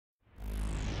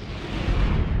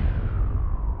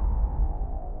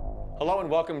Hello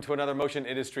and welcome to another Motion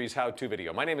Industries how-to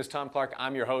video. My name is Tom Clark,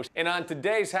 I'm your host, and on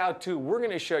today's how-to, we're going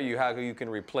to show you how you can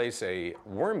replace a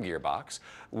worm gearbox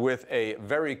with a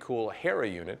very cool HERA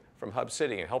unit from Hub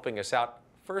City, and helping us out,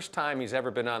 first time he's ever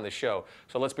been on the show,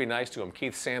 so let's be nice to him,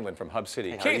 Keith Sandlin from Hub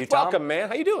City. Hey, Keith, welcome, man.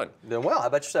 How you doing? Doing well. How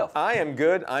about yourself? I am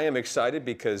good. I am excited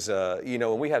because, you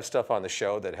know, when we have stuff on the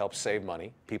show that helps save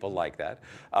money, people like that.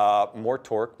 More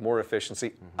torque, more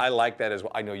efficiency. I like that as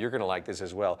well. I know you're going to like this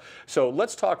as well. So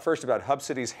let's talk first about Hub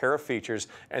City's HERA features,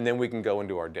 and then we can go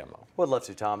into our demo. Would love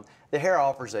to, Tom. The HERA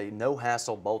offers a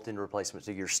no-hassle bolt-in replacement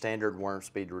to your standard worm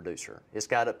speed reducer. It's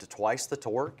got up to twice the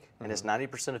torque, and it's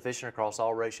 90% efficient across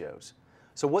all ratios.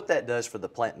 So what that does for the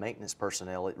plant maintenance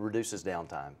personnel, it reduces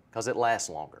downtime because it lasts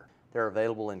longer. They're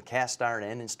available in cast iron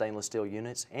and in stainless steel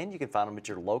units, and you can find them at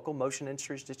your local Motion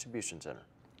Industries distribution center.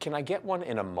 Can I get one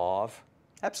in a mauve?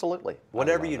 Absolutely.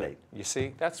 Whatever you need. You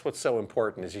see, that's what's so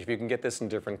important, is if you can get this in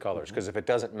different colors, because if it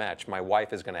doesn't match, my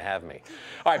wife is going to have me.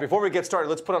 All right, before we get started,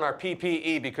 let's put on our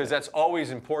PPE, because that's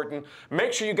always important.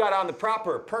 Make sure you got on the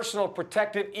proper personal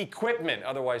protective equipment,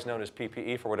 otherwise known as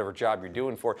PPE, for whatever job you're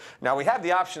doing for. Now, we have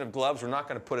the option of gloves. We're not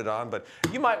going to put it on, but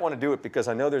you might want to do it because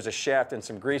I know there's a shaft and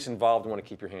some grease involved. You want to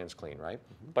keep your hands clean, right?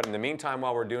 But in the meantime,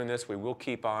 while we're doing this, we will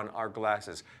keep on our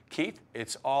glasses. Keith,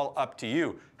 it's all up to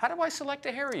you. How do I select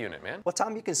a HERA unit, man? Well,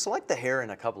 Tom, you can select the HERA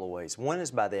in a couple of ways. One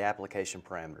is by the application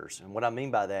parameters. And what I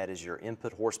mean by that is your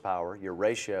input horsepower, your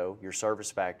ratio, your service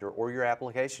factor, or your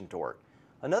application torque.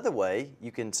 Another way,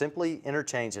 you can simply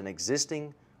interchange an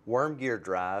existing worm gear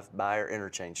drive by our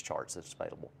interchange charts that's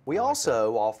available. We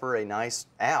also offer a nice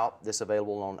app that's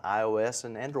available on iOS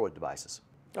and Android devices.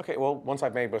 Okay, well, once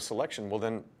I've made a selection, well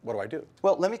then, what do I do?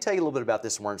 Well, let me tell you a little bit about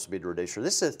this worm speed reducer.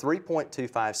 This is a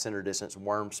 3.25 center distance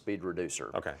worm speed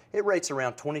reducer. Okay. It rates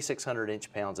around 2,600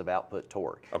 inch-pounds of output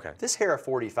torque. Okay. This HERA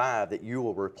 45 that you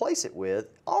will replace it with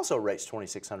also rates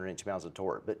 2,600 inch-pounds of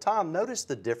torque. But Tom, notice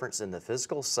the difference in the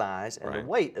physical size and the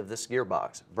weight of this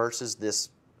gearbox versus this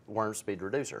worm speed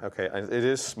reducer. Okay, it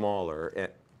is smaller.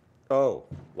 Oh,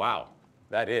 wow,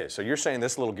 that is. So you're saying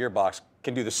this little gearbox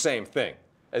can do the same thing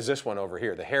as this one over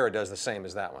here. The HERA does the same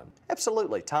as that one.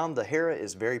 Absolutely. Tom, the HERA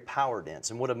is very power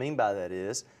dense, and what I mean by that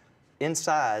is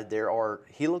inside there are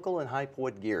helical and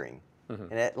hypoid gearing,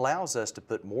 and it allows us to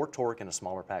put more torque in a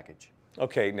smaller package.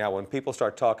 Okay, now when people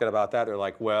start talking about that, they're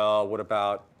like, well, what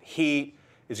about heat?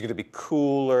 Is it going to be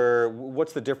cooler?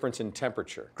 What's the difference in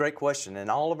temperature? Great question. In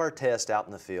all of our tests out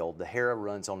in the field, the HERA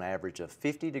runs on average of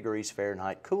 50 degrees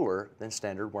Fahrenheit cooler than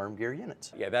standard worm gear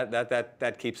units. Yeah,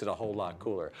 that keeps it a whole lot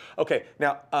cooler. Okay,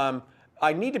 now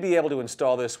I need to be able to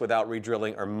install this without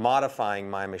re-drilling or modifying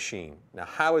my machine. Now,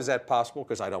 how is that possible?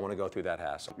 Because I don't want to go through that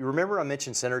hassle. You remember I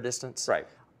mentioned center distance? Right.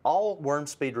 All worm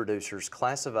speed reducers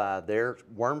classify their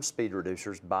worm speed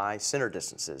reducers by center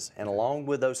distances, and along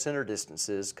with those center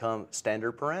distances come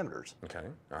standard parameters. Okay,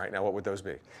 all right, now what would those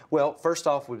be? Well, first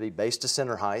off would be base to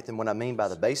center height, and what I mean by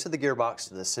the base of the gearbox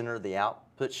to the center of the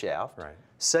output shaft. Right.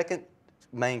 Second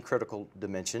main critical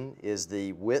dimension is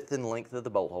the width and length of the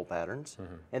bolt hole patterns,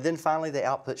 and then finally the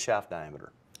output shaft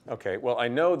diameter. Okay, well, I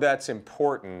know that's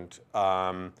important.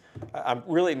 I'm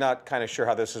really not kind of sure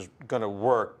how this is going to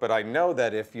work, but I know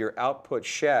that if your output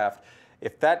shaft,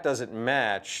 if that doesn't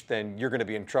match, then you're going to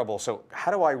be in trouble. So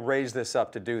how do I raise this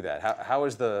up to do that? How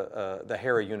is the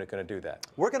HERA unit going to do that?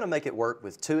 We're going to make it work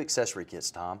with two accessory kits,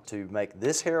 Tom, to make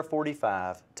this HERA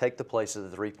 45 take the place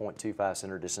of the 3.25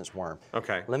 center distance worm.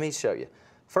 Okay. Let me show you.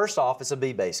 First off, it's a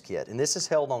B-base kit, and this is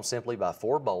held on simply by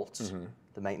 4 bolts.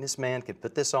 The maintenance man can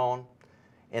put this on,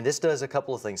 and this does a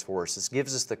couple of things for us. This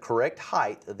gives us the correct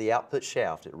height of the output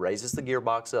shaft. It raises the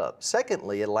gearbox up.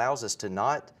 Secondly, it allows us to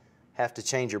not have to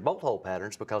change your bolt hole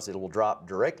patterns because it will drop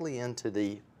directly into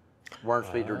the worm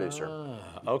speed reducer.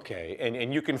 Okay,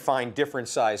 and you can find different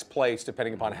size plates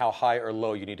depending upon how high or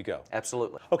low you need to go.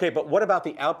 Absolutely. Okay, but what about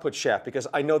the output shaft? Because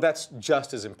I know that's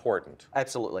just as important.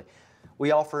 Absolutely.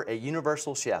 We offer a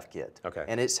universal shaft kit. Okay.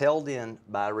 And it's held in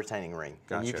by a retaining ring.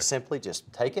 Gotcha. And you can simply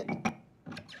just take it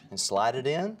and slide it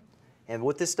in. And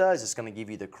what this does is going to give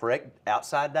you the correct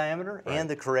outside diameter and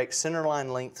the correct center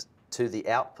line length to the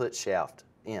output shaft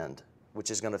end, which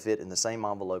is going to fit in the same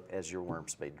envelope as your worm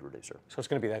speed reducer. So it's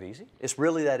going to be that easy? It's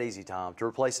really that easy, Tom, to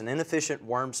replace an inefficient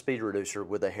worm speed reducer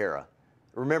with a HERA.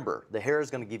 Remember, the HERA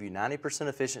is going to give you 90%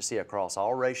 efficiency across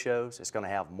all ratios. It's going to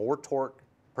have more torque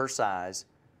per size.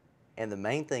 And the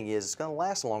main thing is it's going to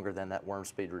last longer than that worm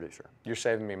speed reducer. You're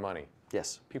saving me money.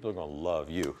 Yes. People are going to love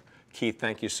you. Keith,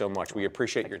 thank you so much. We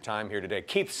appreciate your time here today.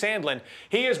 Keith Sandlin,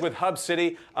 he is with Hub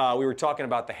City. We were talking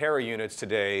about the HERA units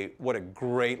today. What a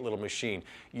great little machine.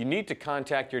 You need to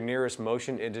contact your nearest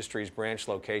Motion Industries branch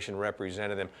location,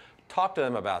 representative. Talk to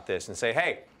them about this and say,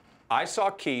 hey, I saw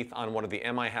Keith on one of the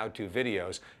MiHow2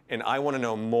 videos, and I want to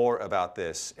know more about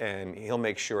this, and he'll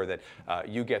make sure that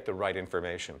you get the right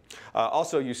information.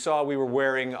 Also, you saw we were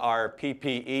wearing our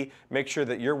PPE. Make sure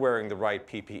that you're wearing the right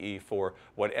PPE for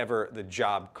whatever the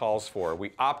job calls for.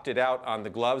 We opted out on the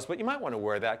gloves, but you might want to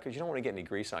wear that because you don't want to get any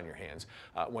grease on your hands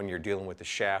when you're dealing with the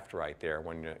shaft right there,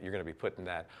 when you're going to be putting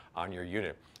that on your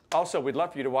unit. Also, we'd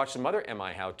love for you to watch some other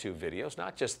MiHow2 videos,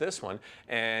 not just this one.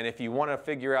 And if you want to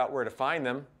figure out where to find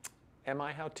them,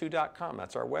 MiHow2.com,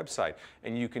 that's our website.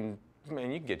 And you can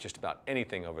get just about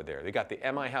anything over there. They got the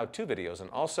MiHow2 videos and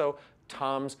also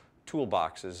Tom's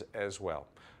toolboxes as well.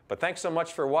 But thanks so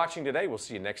much for watching today. We'll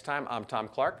see you next time. I'm Tom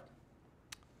Clark.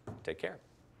 Take care.